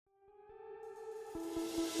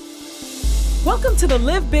Welcome to the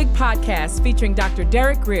Live Big podcast featuring Dr.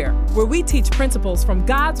 Derek Grier, where we teach principles from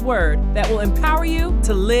God's Word that will empower you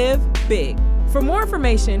to live big. For more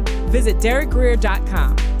information, visit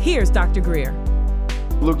derekgrier.com. Here's Dr. Grier.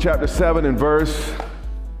 Luke chapter 7 and verse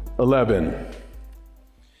 11.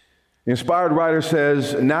 The inspired writer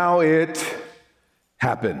says, "Now it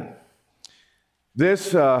happened."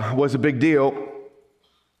 This was a big deal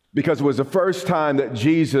because it was the first time that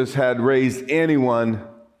Jesus had raised anyone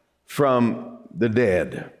from the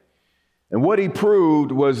dead. And what he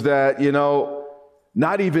proved was that,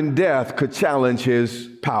 not even death could challenge his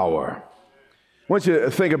power. I want you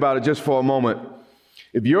to think about it just for a moment.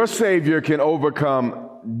 If your Savior can overcome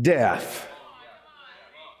death,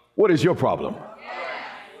 what is your problem?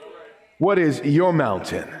 What is your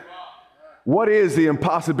mountain? What is the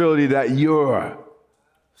impossibility that you're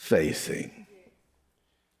facing?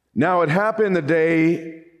 Now, it happened the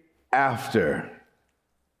day after.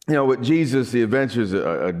 With Jesus, the adventures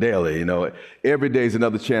are daily. Every day is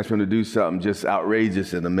another chance for him to do something just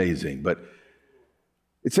outrageous and amazing. But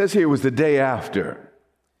it says here it was the day after.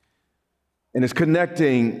 And it's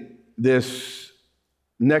connecting this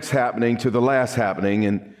next happening to the last happening.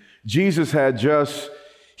 And Jesus had just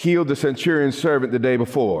healed the centurion's servant the day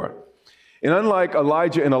before. And unlike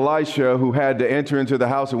Elijah and Elisha, who had to enter into the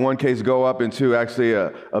house, in one case go up into actually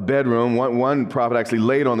a bedroom, one prophet actually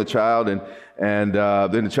laid on the child, and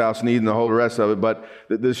then the child sneezed and the whole rest of it. But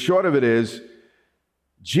the short of it is,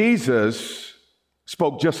 Jesus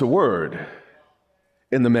spoke just a word,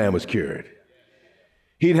 and the man was cured.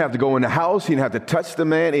 He didn't have to go in the house. He didn't have to touch the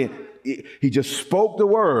man. He just spoke the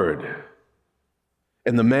word,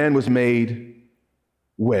 and the man was made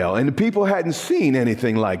well. And the people hadn't seen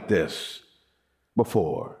anything like this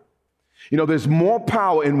before. There's more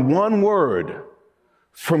power in one word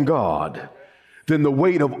from God than the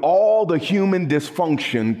weight of all the human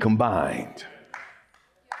dysfunction combined.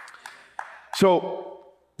 So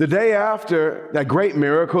the day after that great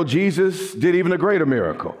miracle, Jesus did even a greater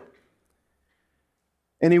miracle.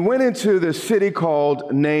 And he went into the city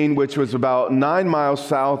called Nain, which was about 9 miles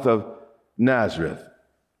south of Nazareth.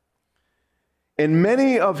 And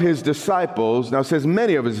many of his disciples, now it says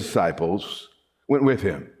many of his disciples, went with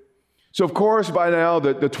him. So of course, by now,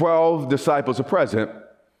 the 12 disciples are present,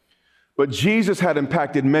 but Jesus had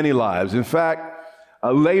impacted many lives. In fact,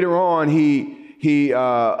 later on, he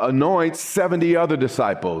anoints 70 other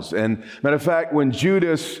disciples. And matter of fact, when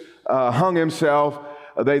Judas hung himself,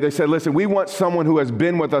 they said, listen, we want someone who has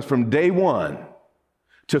been with us from day one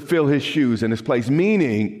to fill his shoes in his place,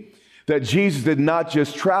 meaning that Jesus did not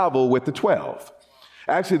just travel with the 12.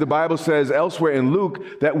 Actually, the Bible says elsewhere in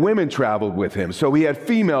Luke that women traveled with him. So he had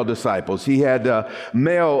female disciples. He had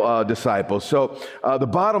male disciples. So the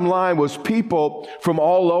bottom line was people from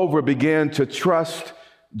all over began to trust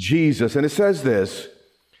Jesus. And it says this,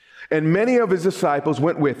 and many of his disciples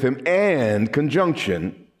went with him, and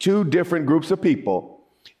conjunction, 2 different groups of people,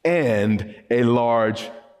 and a large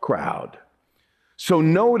crowd. So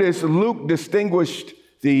notice Luke distinguished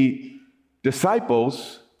the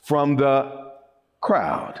disciples from the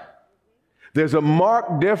crowd. There's a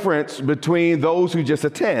marked difference between those who just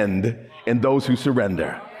attend and those who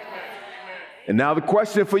surrender. And now the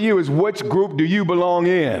question for you is, which group do you belong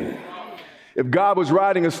in? If God was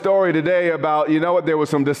writing a story today about, there were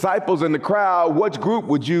some disciples in the crowd, which group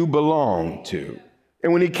would you belong to?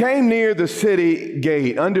 And when he came near the city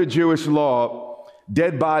gate, under Jewish law,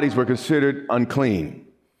 dead bodies were considered unclean.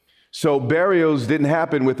 So burials didn't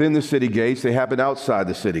happen within the city gates, they happened outside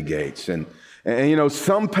the city gates. And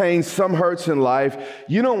some pain, some hurts in life,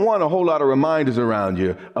 you don't want a whole lot of reminders around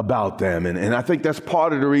you about them. And I think that's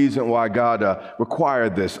part of the reason why God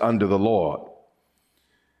required this under the law.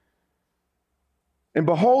 And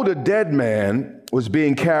behold, a dead man was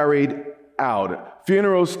being carried out.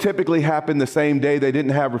 Funerals typically happened the same day. They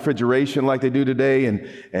didn't have refrigeration like they do today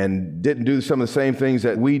and didn't do some of the same things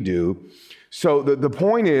that we do. So the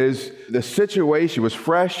point is, the situation was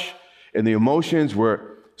fresh and the emotions were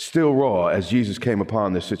still raw as Jesus came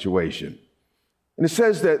upon this situation. And it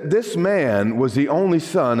says that this man was the only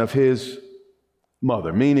son of his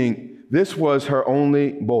mother, meaning this was her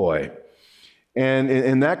only boy. And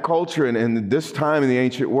in that culture and in this time in the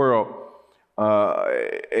ancient world,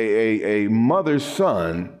 a mother's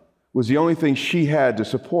son was the only thing she had to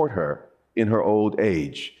support her in her old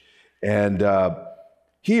age. And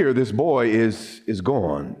here, this boy is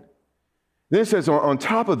gone. Then it says on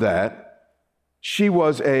top of that, she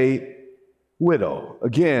was a widow.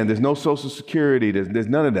 Again, there's no Social Security, there's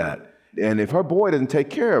none of that. And if her boy doesn't take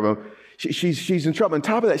care of him, she's in trouble. On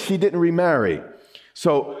top of that, she didn't remarry.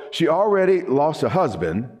 So she already lost her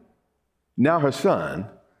husband, now her son,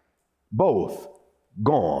 both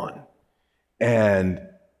gone. And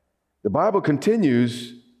the Bible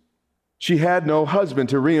continues, she had no husband,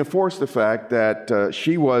 to reinforce the fact that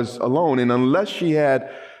she was alone. And unless she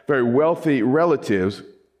had very wealthy relatives,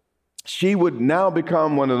 she would now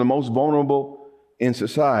become one of the most vulnerable in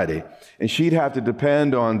society. And she'd have to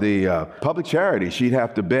depend on the public charity. She'd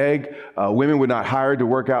have to beg. Women were not hired to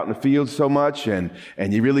work out in the fields so much, and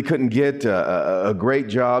you really couldn't get a great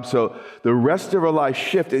job. So the rest of her life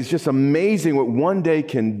shifted. It's just amazing what one day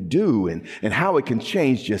can do and how it can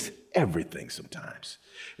change just everything sometimes.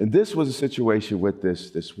 And this was a situation with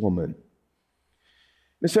this woman.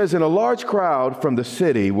 It says, and a large crowd from the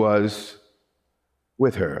city was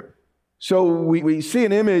with her. So we see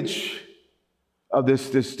an image of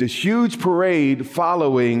this huge parade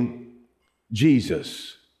following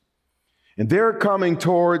Jesus. And they're coming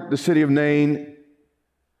toward the city of Nain.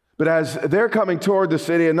 But as they're coming toward the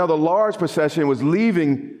city, another large procession was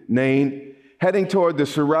leaving Nain, heading toward the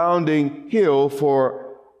surrounding hill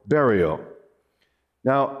for burial.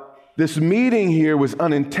 Now, this meeting here was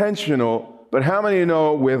unintentional, but how many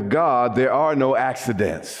know with God there are no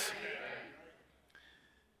accidents?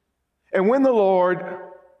 And when the Lord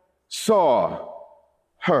saw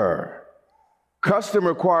her, custom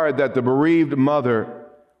required that the bereaved mother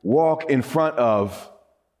walk in front of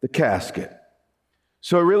the casket.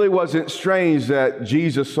 So it really wasn't strange that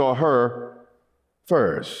Jesus saw her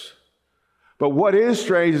first. But what is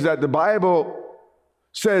strange is that the Bible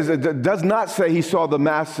says, it does not say he saw the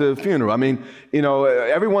massive funeral. I mean,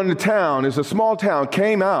 everyone in the town, it's a small town,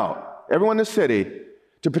 came out, everyone in the city,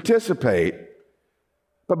 to participate.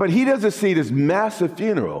 But he doesn't see this massive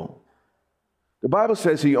funeral. The Bible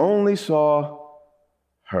says he only saw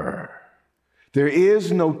her. There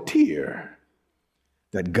is no tear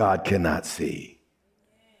that God cannot see.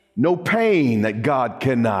 No pain that God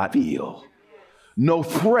cannot feel. No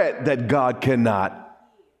threat that God cannot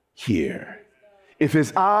hear. If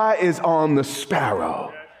his eye is on the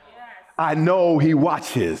sparrow, I know he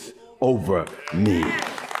watches over me.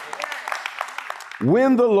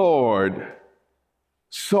 When the Lord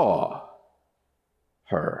saw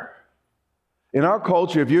her. In our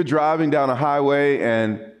culture, if you're driving down a highway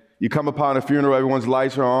and you come upon a funeral, everyone's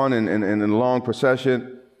lights are on and in a long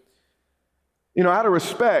procession, out of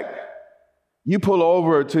respect, you pull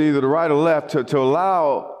over to either the right or left to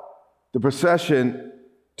allow the procession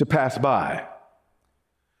to pass by.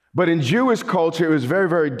 But in Jewish culture, it was very,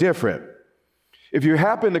 very different. If you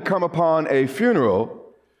happened to come upon a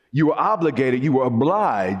funeral, you were obligated, you were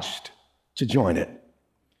obliged to join it.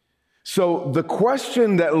 So the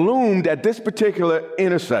question that loomed at this particular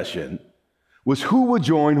intercession was who would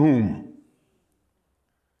join whom?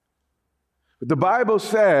 But the Bible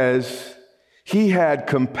says he had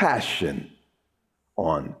compassion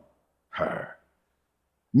on her,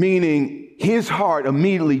 meaning his heart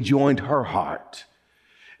immediately joined her heart.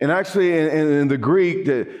 And actually in the Greek,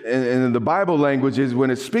 in the Bible languages, when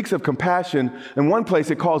it speaks of compassion, in one place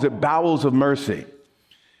it calls it bowels of mercy.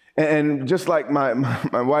 And just like my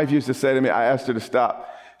wife used to say to me, I asked her to stop.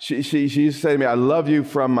 She used to say to me, I love you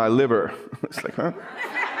from my liver. It's like, huh?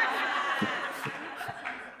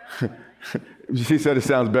 She said it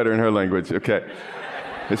sounds better in her language. Okay.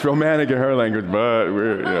 It's romantic in her language, but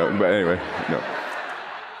anyway, no.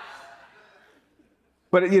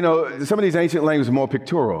 But, some of these ancient languages are more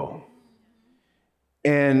pictorial.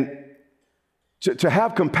 And to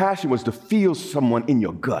have compassion was to feel someone in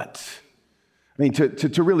your guts. I mean,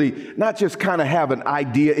 to really not just kind of have an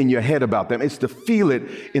idea in your head about them, it's to feel it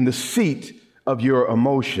in the seat of your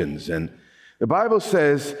emotions. And the Bible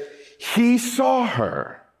says he saw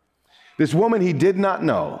her, this woman he did not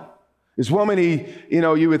know, this woman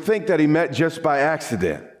you would think that he met just by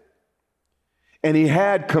accident. And he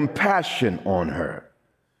had compassion on her.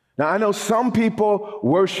 Now, I know some people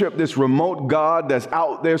worship this remote God that's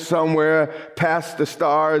out there somewhere past the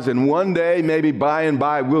stars, and one day, maybe by and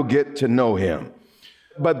by, we'll get to know him.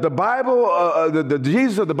 But the Bible, the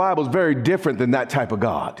Jesus of the Bible is very different than that type of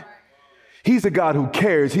God. He's a God who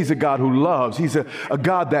cares. He's a God who loves. He's a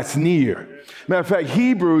God that's near. Matter of fact,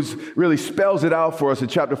 Hebrews really spells it out for us in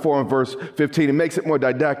chapter 4 and verse 15. It makes it more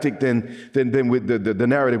didactic than with the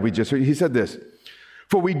narrative we just heard. He said this,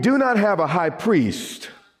 "For we do not have a high priest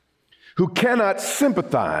who cannot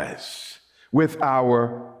sympathize with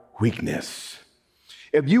our weakness."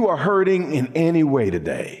 If you are hurting in any way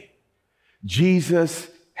today, Jesus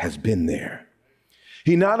has been there.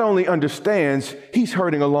 He not only understands, he's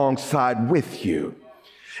hurting alongside with you.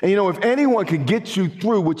 And if anyone can get you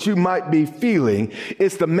through what you might be feeling,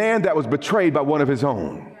 it's the man that was betrayed by one of his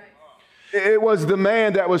own. It was the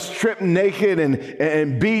man that was stripped naked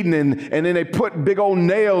and beaten, and then they put big old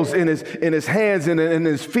nails in his hands and in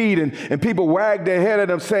his feet, and people wagged their head at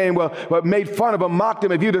him saying, well, made fun of him, mocked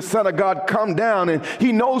him, if you the Son of God, come down. And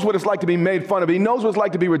he knows what it's like to be made fun of. He knows what it's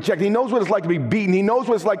like to be rejected. He knows what it's like to be beaten. He knows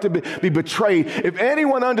what it's like to be betrayed. If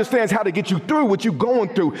anyone understands how to get you through what you're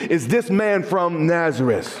going through, it's this man from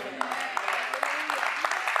Nazareth.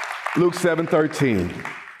 Luke 7:13.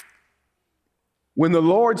 When the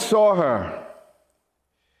Lord saw her,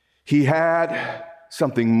 he had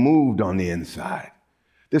something moved on the inside.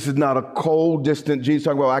 This is not a cold, distant Jesus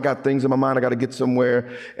talking about, I got things in my mind, I got to get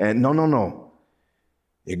somewhere. And no.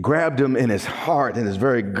 It grabbed him in his heart, in his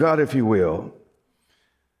very gut, if you will.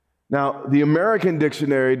 Now, the American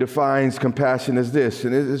dictionary defines compassion as this,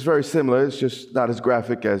 and it's very similar. It's just not as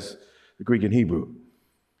graphic as the Greek and Hebrew.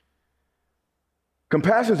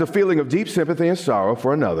 Compassion is a feeling of deep sympathy and sorrow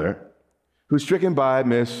for another who's stricken by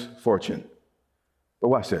misfortune. But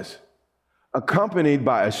watch this. Accompanied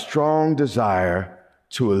by a strong desire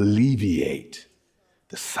to alleviate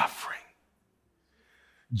the suffering.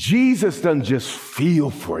 Jesus doesn't just feel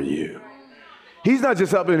for you. He's not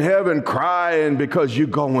just up in heaven crying because you're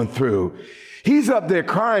going through. He's up there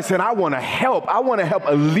crying saying, I want to help. I want to help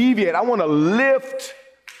alleviate. I want to lift.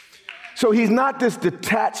 So he's not this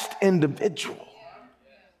detached individual.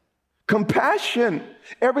 Compassion.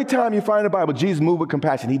 Every time you find the Bible, Jesus moved with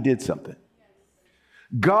compassion. He did something.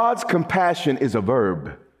 God's compassion is a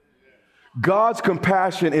verb. God's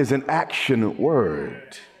compassion is an action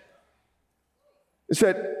word. It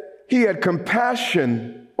said he had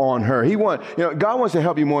compassion on her. God wants to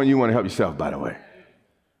help you more than you want to help yourself, by the way.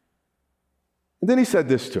 And then he said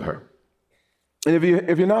this to her. And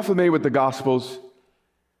if you're not familiar with the Gospels,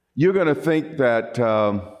 you're going to think that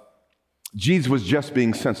Jesus was just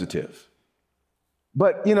being sensitive.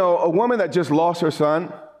 But, a woman that just lost her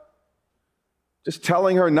son, just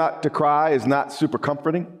telling her not to cry is not super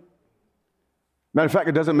comforting. Matter of fact,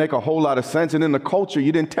 it doesn't make a whole lot of sense. And in the culture,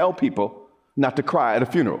 you didn't tell people not to cry at a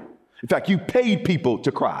funeral. In fact, you paid people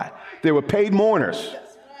to cry. They were paid mourners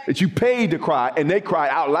that you paid to cry, and they cried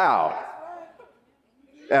out loud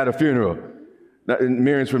at a funeral.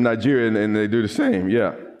 Miriam's from Nigeria, and they do the same,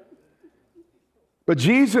 yeah. But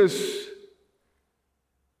Jesus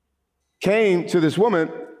came to this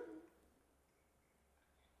woman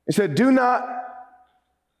and said, do not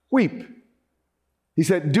weep. He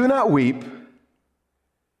said, do not weep.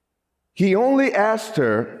 He only asked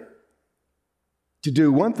her to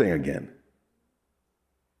do one thing again,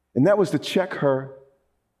 and that was to check her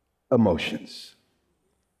emotions.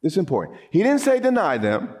 This is important. He didn't say deny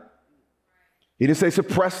them. He didn't say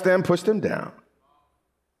suppress them, push them down.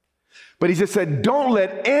 But he just said, don't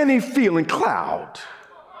let any feeling cloud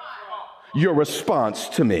your response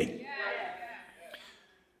to me.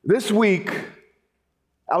 This week,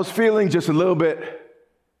 I was feeling just a little bit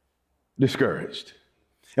discouraged.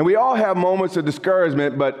 And we all have moments of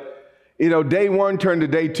discouragement, but, day one turned to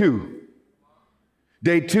day two.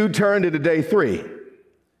 Day two turned into day three.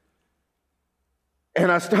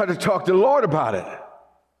 And I started to talk to the Lord about it.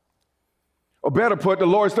 Or better put, the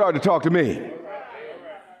Lord started to talk to me.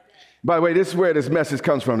 By the way, this is where this message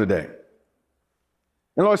comes from today.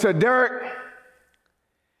 And the Lord said, Derek,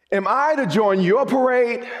 am I to join your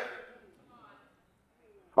parade,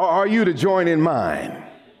 or are you to join in mine?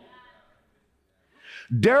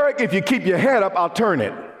 Derek, if you keep your head up, I'll turn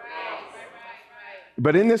it.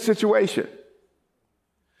 But in this situation,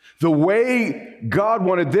 the way God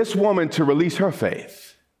wanted this woman to release her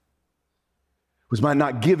faith was by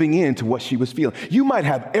not giving in to what she was feeling. You might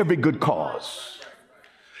have every good cause.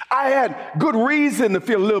 I had good reason to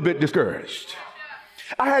feel a little bit discouraged.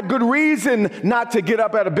 I had good reason not to get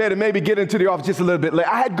up out of bed and maybe get into the office just a little bit late.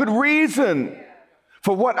 I had good reason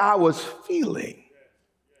for what I was feeling.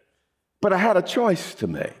 But I had a choice to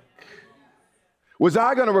make. Was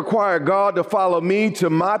I going to require God to follow me to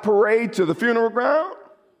my parade to the funeral ground?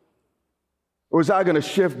 Or was I going to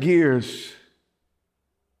shift gears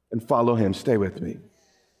and follow him? Stay with me.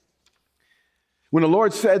 When the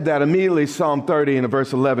Lord said that, immediately Psalm 30 and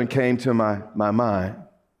verse 11 came to my mind.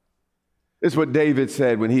 This is what David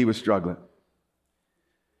said when he was struggling.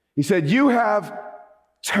 He said, you have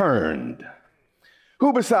turned.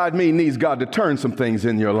 Who beside me needs God to turn some things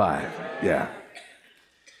in your life? Yeah.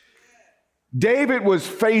 David was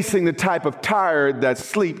facing the type of tired that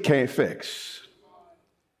sleep can't fix.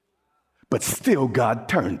 But still God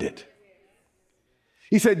turned it.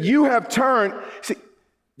 He said, you have turned. See,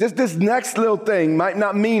 this next little thing might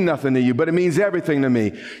not mean nothing to you, but it means everything to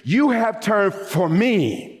me. You have turned for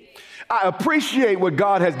me. I appreciate what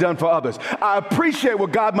God has done for others. I appreciate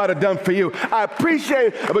what God might have done for you. I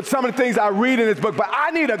appreciate some of the things I read in this book, but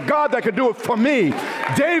I need a God that can do it for me.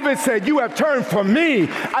 David said, you have turned for me.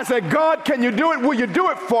 I said, God, can you do it? Will you do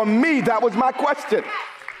it for me? That was my question.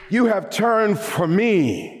 You have turned for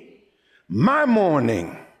me my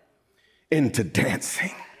mourning into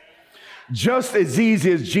dancing. Just as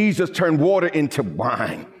easy as Jesus turned water into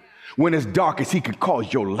wine. When it's darkest, he can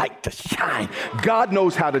cause your light to shine. God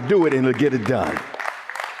knows how to do it, and he'll get it done.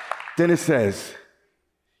 Then it says,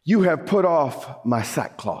 you have put off my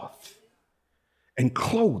sackcloth and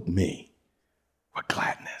clothed me with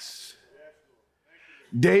gladness.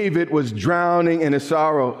 David was drowning in his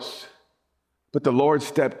sorrows, but the Lord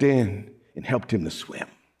stepped in and helped him to swim.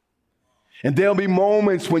 And there'll be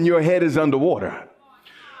moments when your head is underwater.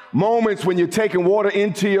 Moments when you're taking water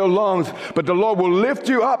into your lungs, but the Lord will lift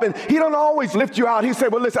you up, and he don't always lift you out. He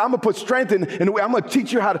said, well, listen, I'm going to put strength in the way. I'm going to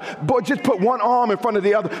teach you how to just put one arm in front of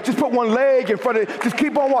the other. Just put one leg in front of it. Just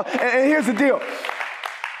keep on walking. And here's the deal.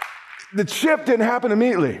 The shift didn't happen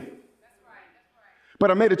immediately,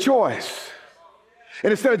 but I made a choice.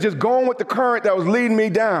 And instead of just going with the current that was leading me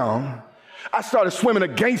down, I started swimming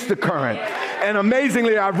against the current. And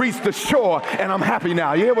amazingly, I reached the shore, and I'm happy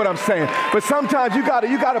now. You hear what I'm saying? But sometimes you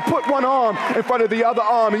gotta put one arm in front of the other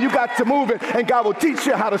arm, and you got to move it, and God will teach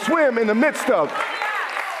you how to swim in the midst of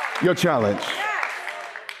your challenge.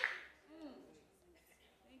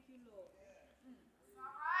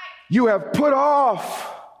 You have put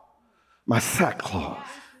off my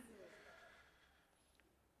sackcloth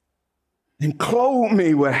and clothed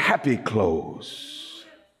me with happy clothes.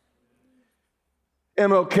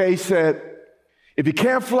 MLK said, if you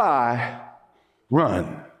can't fly,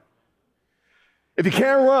 run. If you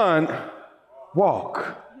can't run,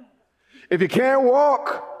 walk. If you can't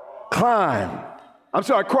walk, climb. I'm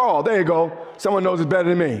sorry, crawl. There you go. Someone knows it better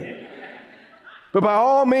than me. But by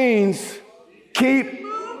all means, keep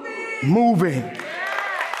moving.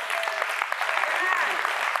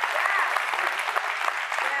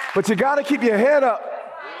 But you got to keep your head up.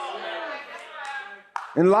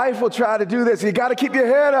 And life will try to do this. You got to keep your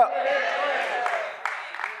head up.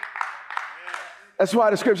 That's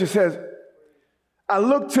why the scripture says, I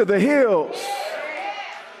look to the hills.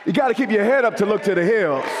 You got to keep your head up to look to the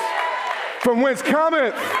hills. From whence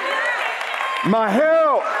cometh my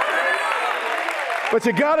help. But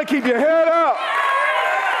you got to keep your head up.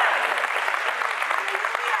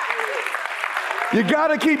 You got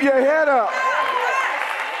to keep your head up.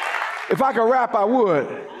 If I could rap, I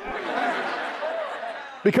would.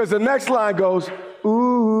 Because the next line goes,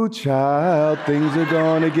 ooh, child, things are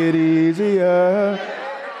gonna get easier.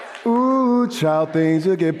 Ooh, child, things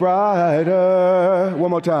will get brighter.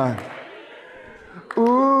 One more time.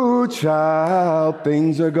 Ooh, child,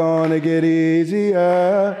 things are gonna get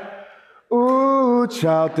easier. Ooh,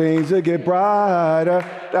 child, things will get brighter.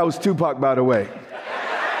 That was Tupac, by the way.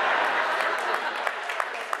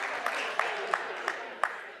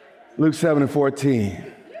 Luke 7:14.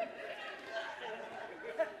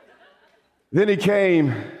 Then he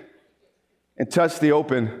came and touched the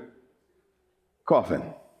open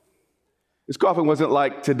coffin. This coffin wasn't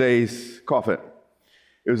like today's coffin.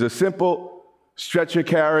 It was a simple stretcher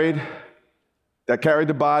that carried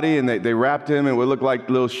the body, and they wrapped him, and it would look like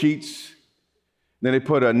little sheets. Then they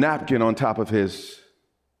put a napkin on top of his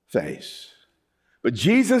face. But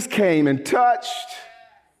Jesus came and touched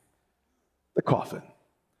the coffin.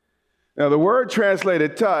 Now, the word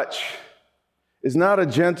translated touch is not a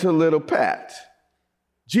gentle little pat.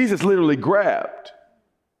 Jesus literally grabbed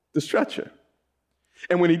the stretcher.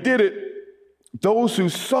 And when he did it, those who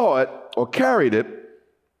saw it or carried it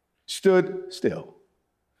stood still.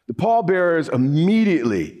 The pallbearers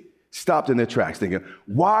immediately stopped in their tracks thinking,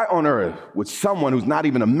 why on earth would someone who's not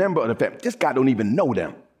even a member of the family, this guy don't even know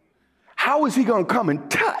them, how is he going to come and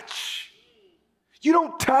touch? You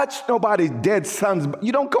don't touch nobody's dead sons.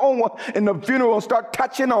 You don't go in the funeral and start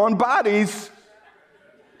touching on bodies.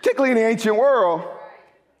 Particularly in the ancient world.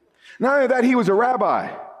 Not only that, he was a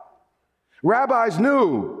rabbi. Rabbis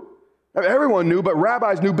knew, everyone knew, but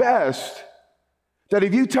rabbis knew best, that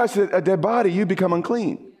if you touch a dead body, you become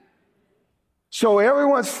unclean. So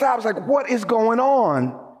everyone stops like, what is going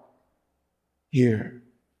on here?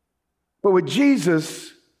 But with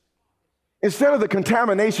Jesus, instead of the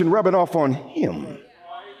contamination rubbing off on him,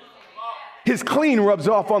 his clean rubs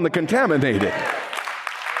off on the contaminated.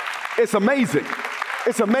 It's amazing.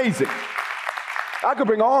 It's amazing. I could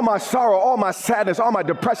bring all my sorrow, all my sadness, all my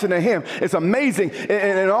depression to him. It's amazing.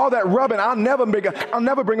 And all that rubbing, I'll never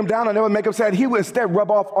bring him down. I'll never make him sad. He will instead rub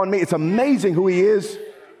off on me. It's amazing who he is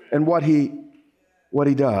and what he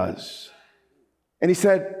does. And he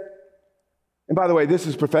said, And by the way, this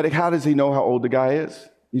is prophetic. How does he know how old the guy is?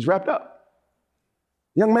 He's wrapped up.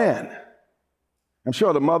 Young man. I'm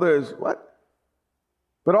sure the mother is, what?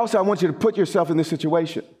 But also, I want you to put yourself in this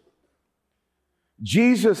situation.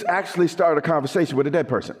 Jesus actually started a conversation with a dead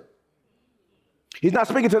person. He's not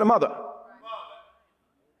speaking to the mother.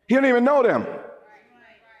 He don't even know them.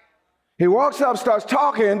 He walks up, starts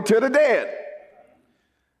talking to the dead.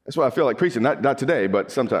 That's why I feel like preaching, not today, but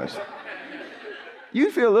sometimes.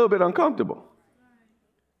 You feel a little bit uncomfortable.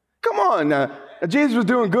 Come on now. Jesus was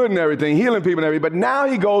doing good and everything, healing people and everything, but now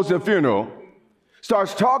he goes to a funeral,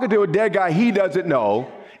 starts talking to a dead guy he doesn't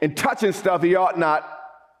know, and touching stuff he ought not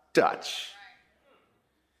touch.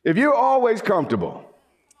 If you're always comfortable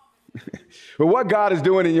with what God is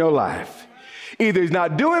doing in your life, either he's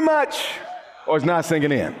not doing much or it's not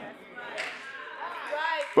sinking in.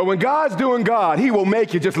 But when God's doing God, he will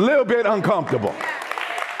make you just a little bit uncomfortable.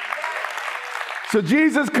 So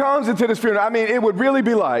Jesus comes into this funeral. I mean, it would really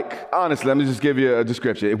be like, honestly, let me just give you a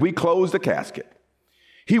description. If we closed the casket,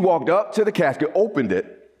 he walked up to the casket, opened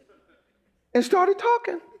it, and started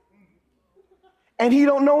talking. And he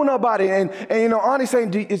don't know nobody. And you know, Arnie's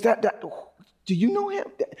saying, do you know him?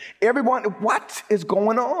 Everyone, what is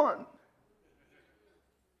going on?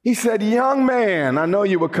 He said, young man, I know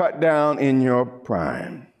you were cut down in your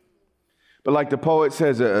prime. But like the poet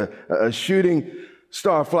says, a shooting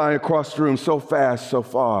star flying across the room so fast, so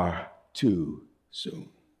far, too soon.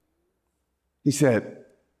 He said,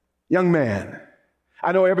 young man,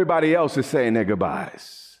 I know everybody else is saying their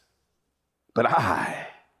goodbyes, but I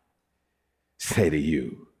say to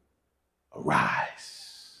you,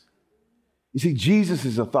 arise. You see,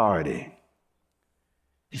 Jesus' authority,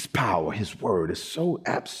 his power, his word is so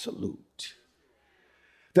absolute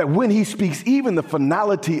that when he speaks, even the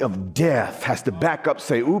finality of death has to back up,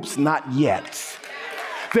 say, oops, not yet.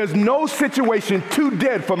 There's no situation too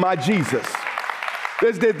dead for my Jesus.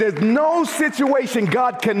 There's no situation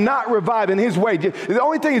God cannot revive in his way. The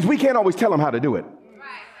only thing is we can't always tell him how to do it.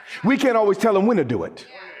 We can't always tell him when to do it.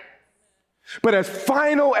 But as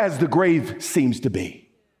final as the grave seems to be,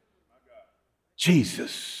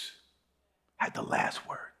 Jesus had the last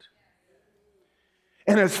word.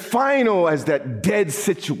 And as final as that dead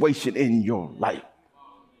situation in your life,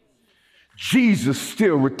 Jesus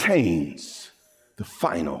still retains the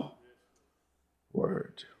final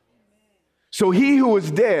word. So he who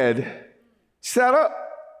was dead sat up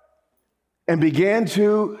and began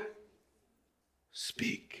to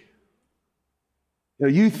speak. You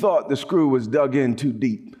know, you thought the screw was dug in too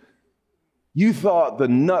deep. You thought the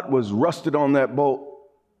nut was rusted on that bolt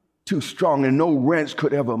too strong and no wrench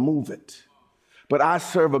could ever move it. But I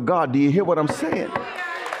serve a God. Do you hear what I'm saying?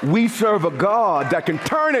 We serve a God that can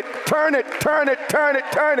turn it.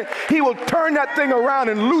 He will turn that thing around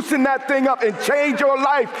and loosen that thing up and change your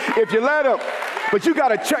life if you let him. But you got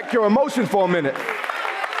to check your emotions for a minute.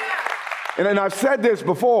 And I've said this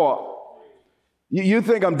before. You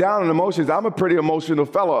think I'm down on emotions. I'm a pretty emotional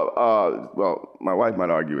fellow. Well, my wife might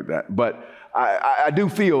argue with that. But I do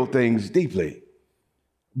feel things deeply.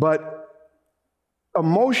 But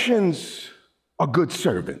emotions are good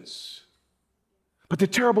servants. But they're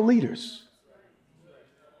terrible leaders.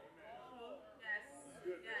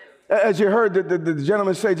 As you heard the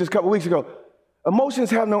gentleman say just a couple weeks ago, emotions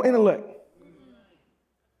have no intellect.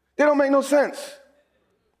 They don't make no sense.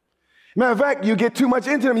 Matter of fact, you get too much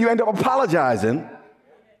into them, you end up apologizing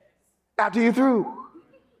after you're through.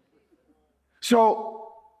 So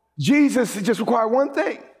Jesus just required one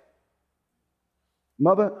thing.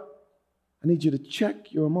 Mother, I need you to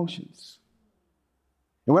check your emotions.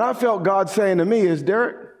 And what I felt God saying to me is,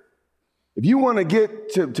 Derek, if you want to get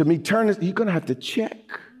to me turn this, you're going to have to check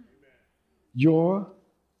your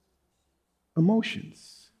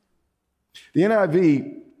emotions. The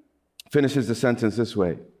NIV finishes the sentence this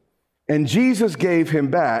way. And Jesus gave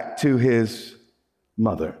him back to his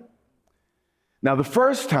mother. Now, the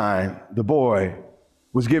first time the boy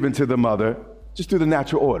was given to the mother, just through the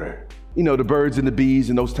natural order, you know, the birds and the bees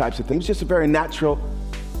and those types of things, just a very natural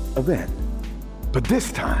event. But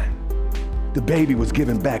this time, the baby was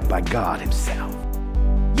given back by God himself.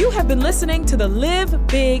 You have been listening to the Live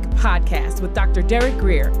Big podcast with Dr. Derek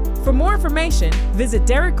Grier. For more information, visit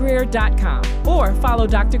derekgrier.com or follow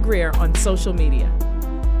Dr. Grier on social media.